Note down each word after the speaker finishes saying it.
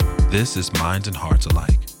This is Minds and Hearts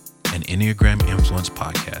Alike, an Enneagram influence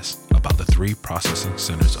podcast about the three processing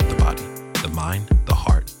centers of the body, the mind, the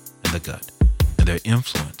heart, and the gut, and their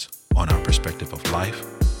influence on our perspective of life,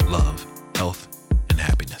 love, health, and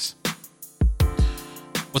happiness.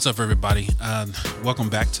 What's up, everybody? Welcome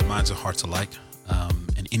back to Minds and Hearts Alike,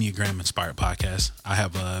 an Enneagram inspired podcast. I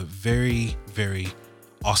have a very, very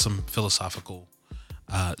awesome philosophical,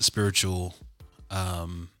 spiritual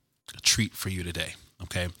treat for you today.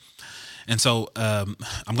 Okay. And so I'm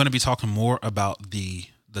going to be talking more about the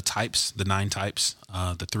types, the 9 types,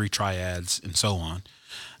 the 3 triads, and so on.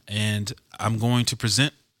 And I'm going to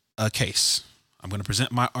present a case. I'm going to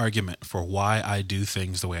present my argument for why I do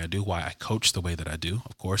things the way I do, why I coach the way that I do.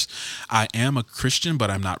 Of course, I am a Christian, but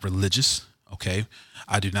I'm not religious. Okay.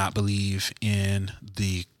 I do not believe in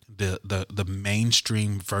the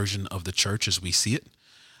mainstream version of the church as we see it.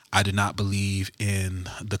 I do not believe in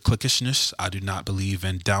the cliquishness. I do not believe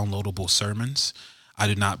in downloadable sermons. I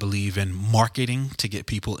do not believe in marketing to get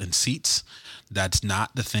people in seats. That's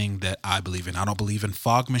not the thing that I believe in. I don't believe in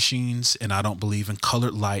fog machines, and I don't believe in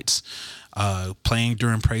colored lights playing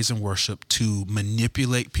during praise and worship to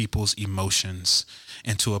manipulate people's emotions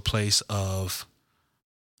into a place of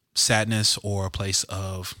sadness or a place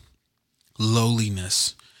of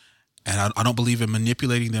lowliness. And I don't believe in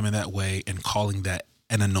manipulating them in that way and calling that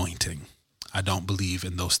an anointing. I don't believe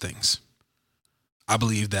in those things. I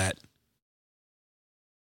believe that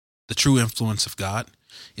the true influence of God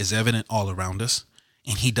is evident all around us,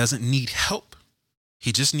 and he doesn't need help.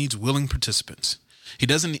 He just needs willing participants. He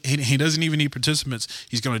doesn't even need participants.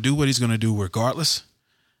 He's going to do what he's going to do regardless,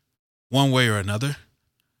 one way or another.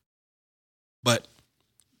 But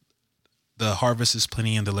the harvest is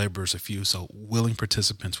plenty and the laborers are few, so willing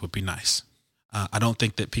participants would be nice. I don't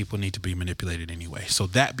think that people need to be manipulated anyway. So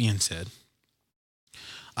that being said,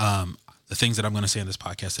 the things that I'm going to say in this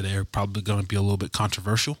podcast today are probably going to be a little bit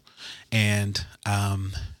controversial, and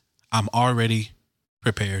I'm already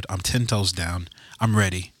prepared. I'm 10 toes down. I'm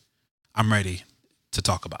ready to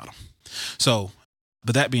talk about them. So,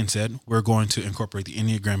 but that being said, we're going to incorporate the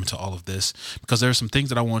Enneagram into all of this because there are some things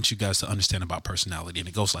that I want you guys to understand about personality, and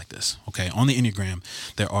it goes like this. Okay. On the Enneagram,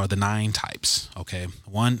 there are the 9 types. Okay.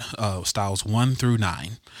 Styles 1 through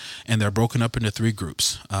 9, and they're broken up into 3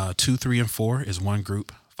 groups. 2, 3, and 4 is one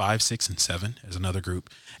group. 5, 6, and 7 is another group.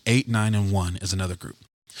 8, 9, and 1 is another group.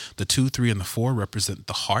 The 2, 3, and the 4 represent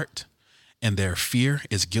the heart, and their fear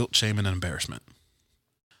is guilt, shame, and embarrassment.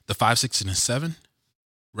 The 5, 6, and 7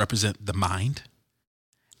 represent the mind,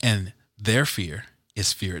 and their fear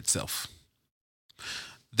is fear itself.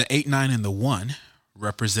 The 8, 9, and the 1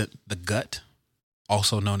 represent the gut,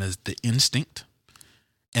 also known as the instinct,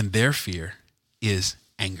 and their fear is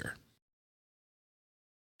anger.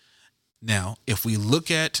 Now, if we look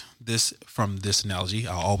at this from this analogy,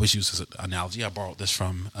 I'll always use this analogy. I borrowed this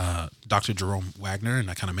from Dr. Jerome Wagner, and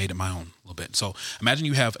I kind of made it my own a little bit. So imagine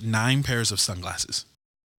you have 9 pairs of sunglasses,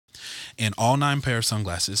 and all 9 pairs of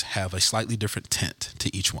sunglasses have a slightly different tint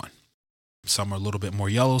to each one. Some are a little bit more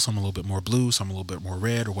yellow, some a little bit more blue, some a little bit more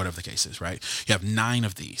red, or whatever the case is, right? You have 9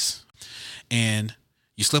 of these, and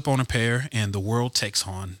you slip on a pair, and the world takes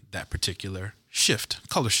on that particular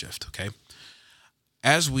color shift, okay?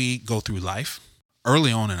 As we go through life,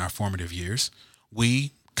 early on in our formative years,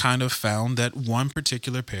 we kind of found that one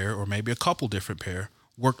particular pair, or maybe a couple different pair,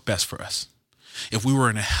 worked best for us. If we were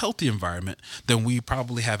in a healthy environment, then we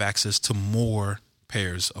probably have access to more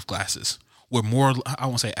pairs of glasses. I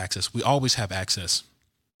won't say access. We always have access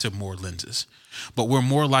to more lenses, but we're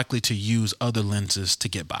more likely to use other lenses to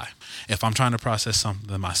get by. If I'm trying to process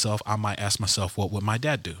something myself, I might ask myself, what would my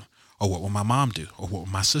dad do? Or what would my mom do? Or what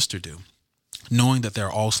would my sister do? Knowing that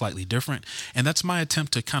they're all slightly different. And that's my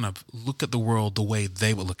attempt to kind of look at the world the way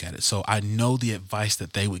they would look at it. So I know the advice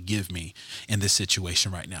that they would give me in this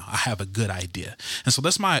situation right now. I have a good idea. And so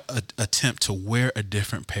that's my attempt to wear a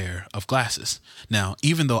different pair of glasses. Now,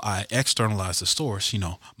 even though I externalize the source,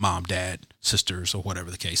 mom, dad, sisters, or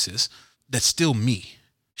whatever the case is, that's still me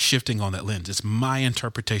shifting on that lens. It's my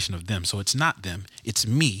interpretation of them. So it's not them, it's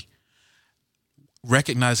me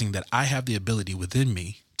recognizing that I have the ability within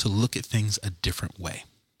me to look at things a different way.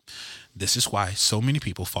 This is why so many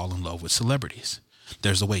people fall in love with celebrities.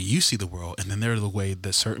 There's the way you see the world, and then there's the way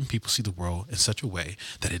that certain people see the world in such a way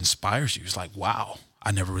that it inspires you. It's like, wow,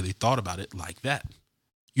 I never really thought about it like that.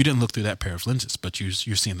 You didn't look through that pair of lenses, but you're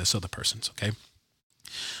seeing this other person's, okay?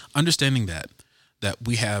 Understanding that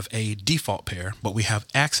we have a default pair, but we have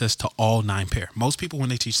access to all 9 pair. Most people, when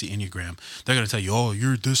they teach the Enneagram, they're going to tell you, oh,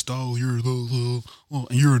 you're this style, you're and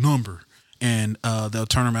you're a number. and they'll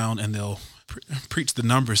turn around and they'll preach the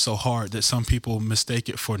numbers so hard that some people mistake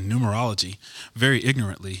it for numerology very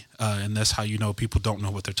ignorantly. And that's how you know people don't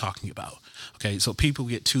know what they're talking about. Okay, so people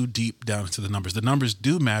get too deep down into the numbers. The numbers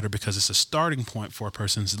do matter because it's a starting point for a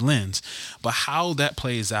person's lens. But how that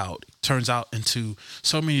plays out turns out into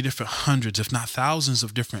so many different hundreds, if not thousands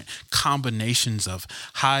of different combinations of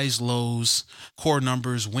highs, lows, core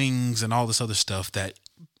numbers, wings, and all this other stuff that,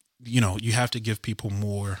 you know, you have to give people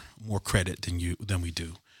more credit than we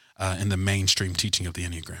do in the mainstream teaching of the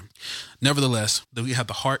Enneagram. Nevertheless, we have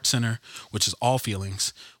the heart center, which is all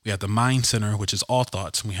feelings. We have the mind center, which is all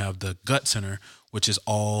thoughts. And we have the gut center, which is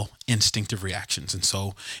all instinctive reactions. And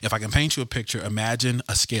so if I can paint you a picture, imagine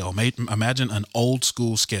a scale. Imagine an old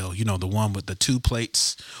school scale, you know, the one with the two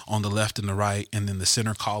plates on the left and the right, and then the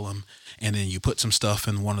center column. And then you put some stuff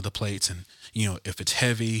in one of the plates. And, you know, if it's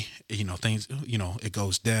heavy, you know, things, you know, it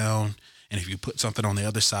goes down. And if you put something on the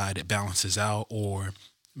other side, it balances out, or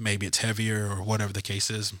maybe it's heavier, or whatever the case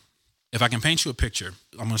is. If I can paint you a picture,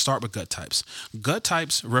 I'm going to start with gut types. Gut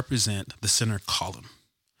types represent the center column.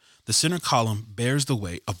 The center column bears the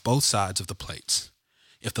weight of both sides of the plates.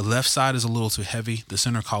 If the left side is a little too heavy, the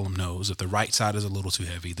center column knows. If the right side is a little too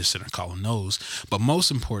heavy, the center column knows. But most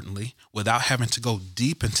importantly, without having to go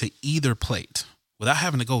deep into either plate, without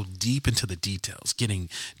having to go deep into the details, getting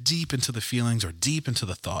deep into the feelings or deep into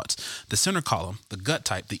the thoughts, the center column, the gut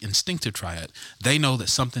type, the instinctive triad, they know that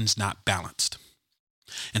something's not balanced.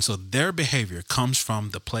 And so their behavior comes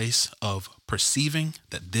from the place of perceiving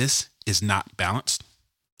that this is not balanced,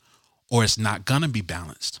 or it's not going to be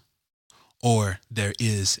balanced, or there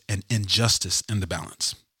is an injustice in the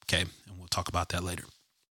balance. Okay, and we'll talk about that later.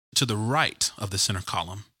 To the right of the center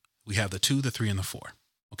column, we have the 2, the 3, and the 4.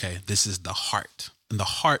 Okay, this is the heart. And the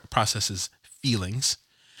heart processes feelings,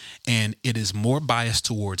 and it is more biased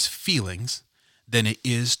towards feelings than it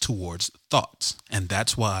is towards thoughts. And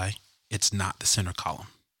that's why it's not the center column.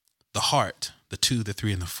 The heart, the 2, the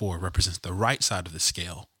 3, and the 4 represents the right side of the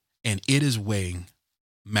scale, and it is weighing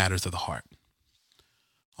matters of the heart.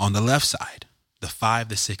 On the left side, the 5,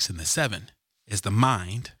 the 6, and the 7 is the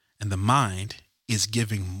mind, and the mind is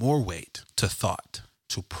giving more weight to thought,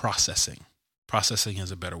 to processing. Processing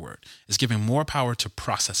is a better word. It's giving more power to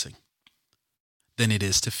processing than it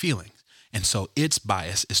is to feelings. And so its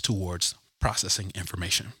bias is towards processing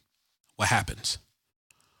information. What happens?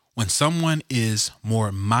 When someone is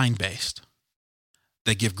more mind-based,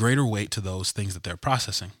 they give greater weight to those things that they're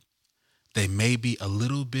processing. They may be a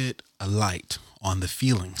little bit light on the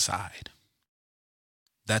feeling side.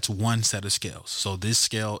 That's one set of scales. So this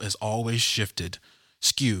scale is always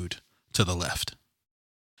skewed to the left.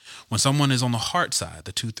 When someone is on the heart side,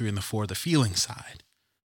 the 2, 3, and the 4, the feeling side,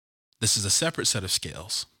 this is a separate set of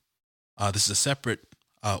scales. This is a separate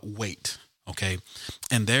weight, okay?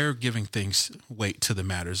 And they're giving things weight to the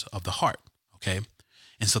matters of the heart, okay?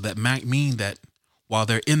 And so that might mean that while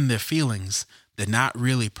they're in their feelings, they're not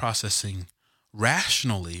really processing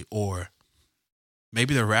rationally, or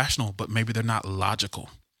maybe they're rational, but maybe they're not logical,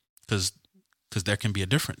 because there can be a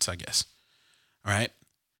difference, I guess. All right.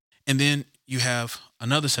 And then you have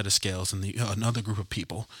another set of scales and another group of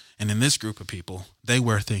people. And in this group of people, they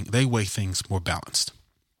weigh things more balanced.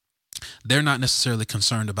 They're not necessarily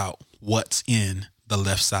concerned about what's in the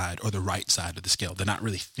left side or the right side of the scale. They're not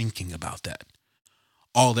really thinking about that.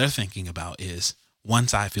 All they're thinking about is one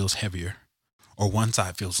side feels heavier or one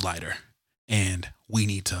side feels lighter, and we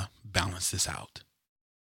need to balance this out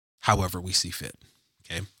however we see fit.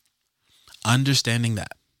 Okay. Understanding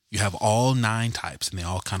that you have all 9 types and they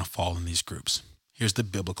all kind of fall in these groups. Here's the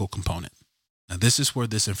biblical component. Now, this is where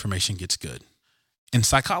this information gets good. In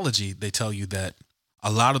psychology, they tell you that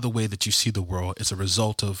a lot of the way that you see the world is a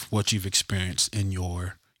result of what you've experienced in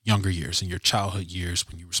your younger years, in your childhood years,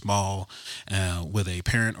 when you were small, with a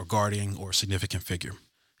parent or guardian or significant figure.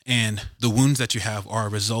 And the wounds that you have are a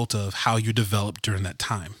result of how you developed during that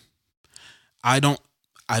time. I don't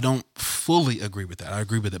fully agree with that. I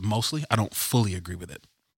agree with it mostly. I don't fully agree with it,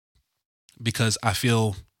 because I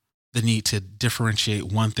feel the need to differentiate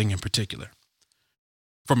one thing in particular.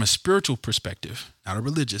 From a spiritual perspective, not a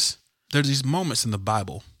religious, there's these moments in the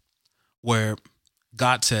Bible where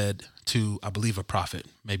God said to, I believe, a prophet,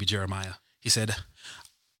 maybe Jeremiah, he said,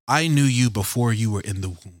 I knew you before you were in the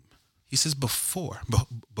womb. He says,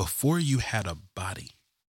 before you had a body,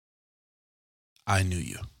 I knew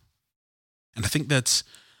you. And I think that's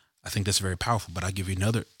very powerful, but I'll give you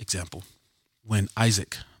another example. When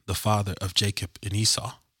Isaac, the father of Jacob and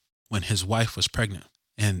Esau, when his wife was pregnant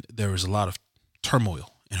and there was a lot of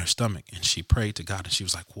turmoil in her stomach, and she prayed to God and she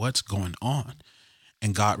was like, what's going on?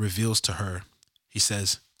 And God reveals to her, he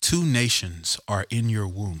says, 2 nations are in your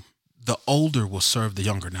womb. the older will serve the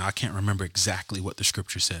younger. Now, I can't remember exactly what the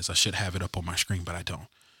scripture says. I should have it up on my screen, but I don't.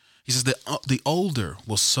 He says that the older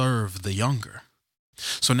will serve the younger.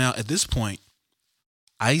 So now at this point,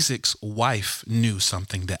 Isaac's wife knew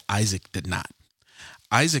something that Isaac did not.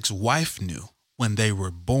 Isaac's wife knew when they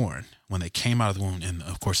were born, when they came out of the womb. And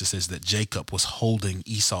of course, it says that Jacob was holding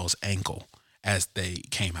Esau's ankle as they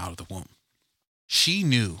came out of the womb. She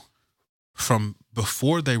knew from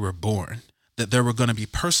before they were born that there were going to be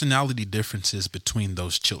personality differences between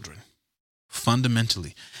those children.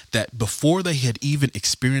 Fundamentally, that before they had even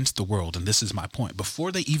experienced the world, and this is my point,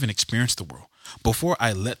 before they even experienced the world, before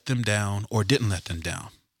I let them down or didn't let them down,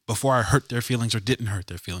 before I hurt their feelings or didn't hurt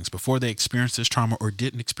their feelings, before they experienced this trauma or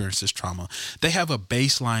didn't experience this trauma, they have a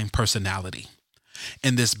baseline personality.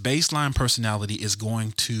 And this baseline personality is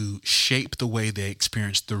going to shape the way they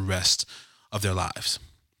experience the rest of their lives.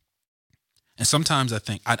 And sometimes I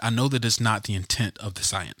think, I know that it's not the intent of the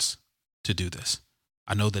science to do this.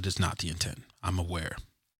 I know that it's not the intent. I'm aware.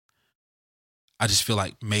 I just feel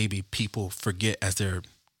like maybe people forget as they're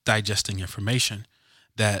digesting information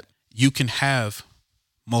that you can have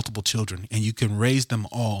multiple children and you can raise them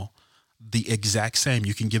all the exact same.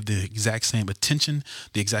 You can give the exact same attention,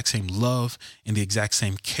 the exact same love, and the exact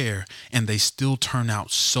same care, and they still turn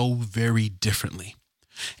out so very differently.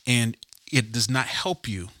 And it does not help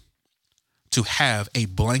you to have a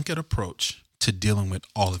blanket approach to dealing with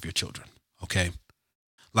all of your children. Okay.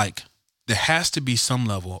 Like there has to be some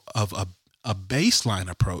level of a baseline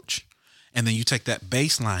approach. And then you take that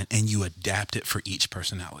baseline and you adapt it for each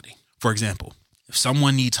personality. For example, if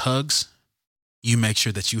someone needs hugs, you make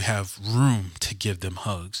sure that you have room to give them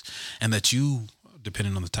hugs, and that you,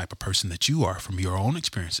 depending on the type of person that you are from your own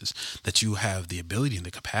experiences, that you have the ability and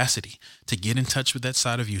the capacity to get in touch with that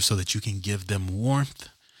side of you so that you can give them warmth,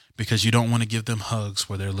 because you don't want to give them hugs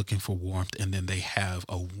where they're looking for warmth and then they have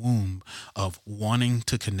a womb of wanting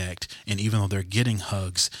to connect. And even though they're getting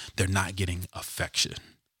hugs, they're not getting affection.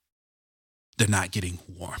 They're not getting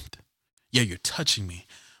warmth. Yeah, you're touching me,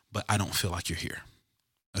 but I don't feel like you're here.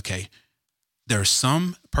 Okay. There are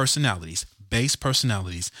some personalities, base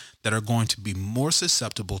personalities, that are going to be more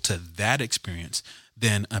susceptible to that experience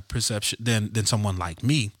than a perception, than someone like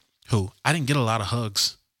me, who I didn't get a lot of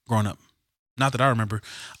hugs growing up. Not that I remember.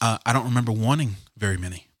 I don't remember wanting very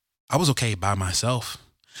many. I was okay by myself.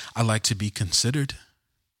 I like to be considered.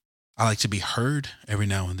 I like to be heard every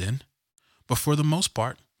now and then. But for the most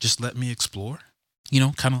part, just let me explore,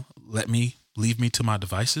 kind of leave me to my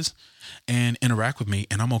devices and interact with me,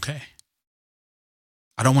 and I'm okay.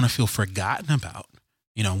 I don't want to feel forgotten about.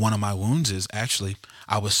 One of my wounds is actually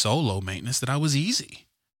I was so low maintenance that I was easy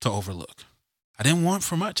to overlook. I didn't want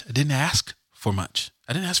for much. I didn't ask for much.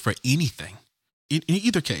 I didn't ask for anything. In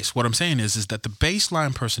either case, what I'm saying is that the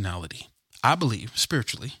baseline personality, I believe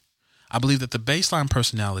spiritually, I believe that the baseline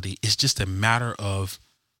personality is just a matter of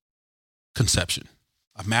conception,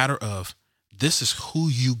 a matter of this is who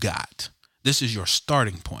you got. This is your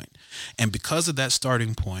starting point. And because of that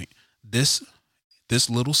starting point, this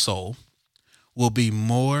little soul will be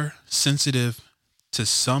more sensitive to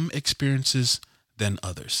some experiences than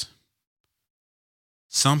others.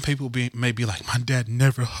 Some people may be like, my dad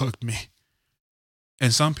never hugged me.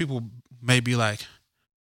 And some people may be like,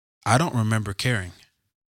 I don't remember caring.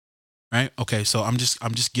 Right? Okay, so I'm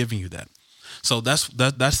just giving you that. So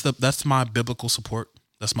that's my biblical support.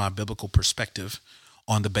 That's my biblical perspective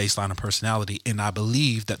on the baseline of personality. And I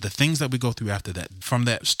believe that the things that we go through after that, from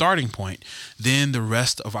that starting point, then the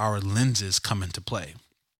rest of our lenses come into play.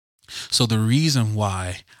 So the reason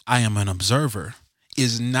why I am an observer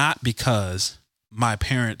is not because my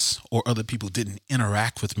parents or other people didn't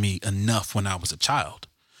interact with me enough when I was a child.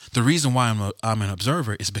 The reason why I'm an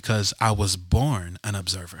observer is because I was born an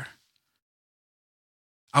observer.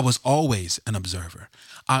 I was always an observer.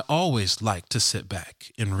 I always liked to sit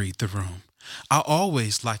back and read the room. I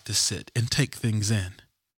always liked to sit and take things in.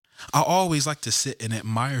 I always liked to sit and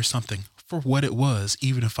admire something for what it was,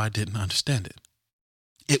 even if I didn't understand it.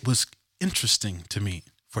 It was interesting to me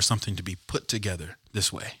for something to be put together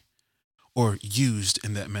this way, or used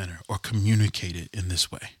in that manner, or communicated in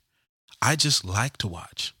this way. I just like to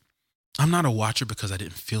watch. I'm not a watcher because I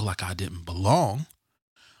didn't feel like I didn't belong.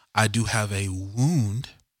 I do have a wound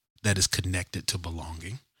that is connected to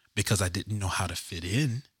belonging because I didn't know how to fit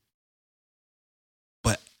in.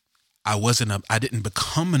 But I didn't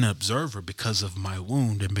become an observer because of my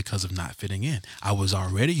wound and because of not fitting in. I was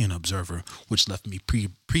already an observer, which left me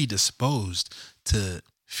predisposed to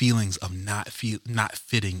feelings of not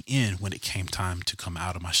fitting in when it came time to come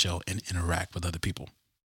out of my shell and interact with other people.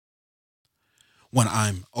 when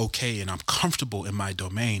I'm okay and I'm comfortable in my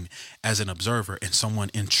domain as an observer and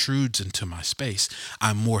someone intrudes into my space,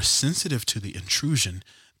 I'm more sensitive to the intrusion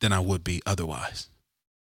than I would be otherwise.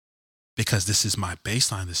 Because this is my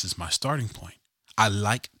baseline, this is my starting point. I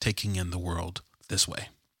like taking in the world this way.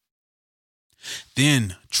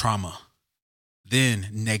 Then trauma, then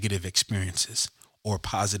negative experiences or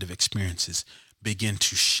positive experiences begin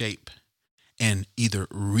to shape and either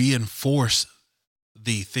reinforce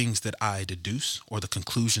the things that I deduce or the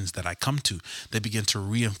conclusions that I come to. They begin to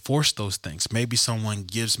reinforce those things. Maybe someone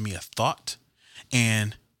gives me a thought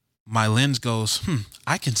and my lens goes,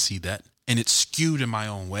 I can see that. And it's skewed in my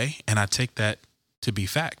own way. And I take that to be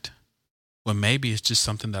fact. Well, maybe it's just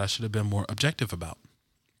something that I should have been more objective about.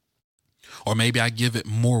 Or maybe I give it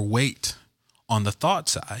more weight on the thought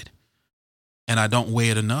side and I don't weigh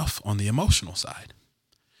it enough on the emotional side.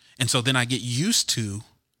 And so then I get used to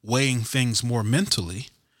weighing things more mentally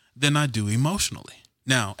than I do emotionally.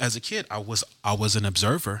 Now, as a kid, I was an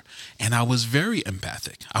observer and I was very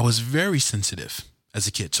empathic. I was very sensitive as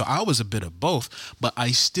a kid. So I was a bit of both, but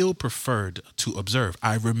I still preferred to observe.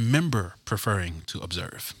 I remember preferring to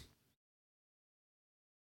observe.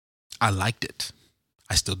 I liked it.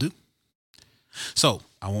 I still do. So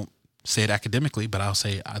I won't say it academically, but I'll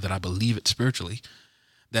say that I believe it spiritually,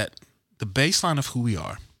 that the baseline of who we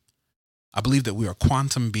are, I believe that we are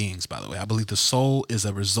quantum beings, by the way. I believe the soul is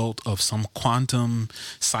a result of some quantum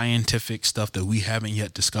scientific stuff that we haven't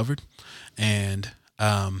yet discovered. And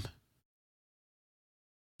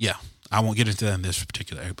I won't get into that in this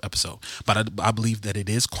particular episode, but I believe that it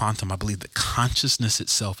is quantum. I believe that consciousness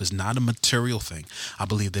itself is not a material thing. I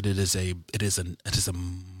believe that it is a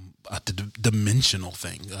dimensional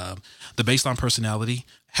thing. The baseline personality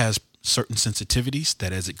has certain sensitivities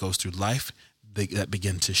that as it goes through life, that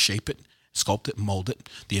begin to shape it, sculpt it, mold it.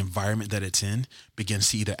 The environment that it's in begins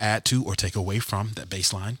to either add to or take away from that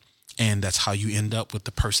baseline. And that's how you end up with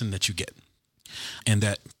the person that you get. And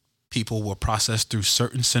that people will process through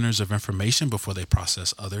certain centers of information before they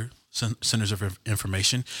process other centers of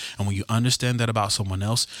information. And when you understand that about someone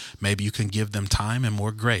else, maybe you can give them time and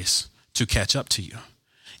more grace to catch up to you.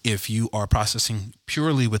 If you are processing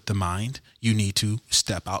purely with the mind, you need to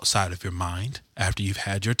step outside of your mind after you've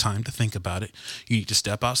had your time to think about it. You need to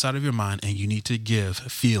step outside of your mind and you need to give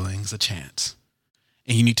feelings a chance.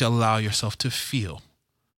 And you need to allow yourself to feel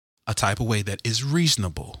a type of way that is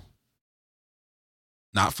reasonable.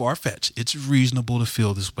 Not far-fetched. It's reasonable to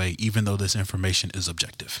feel this way, even though this information is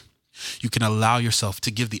objective. You can allow yourself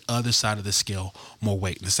to give the other side of the scale more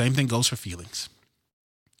weight. The same thing goes for feelings.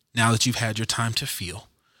 Now that you've had your time to feel,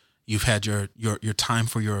 you've had your time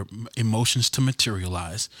for your emotions to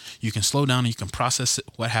materialize, you can slow down and you can process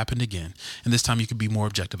what happened again. And this time you can be more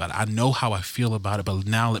objective about it. I know how I feel about it, but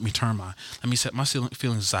now let me set my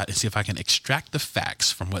feelings aside and see if I can extract the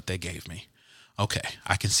facts from what they gave me. Okay,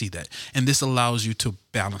 I can see that. And this allows you to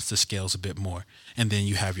balance the scales a bit more. And then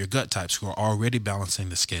you have your gut types who are already balancing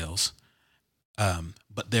the scales,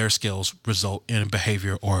 but their scales result in a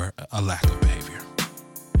behavior or a lack of behavior.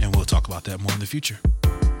 And we'll talk about that more in the future.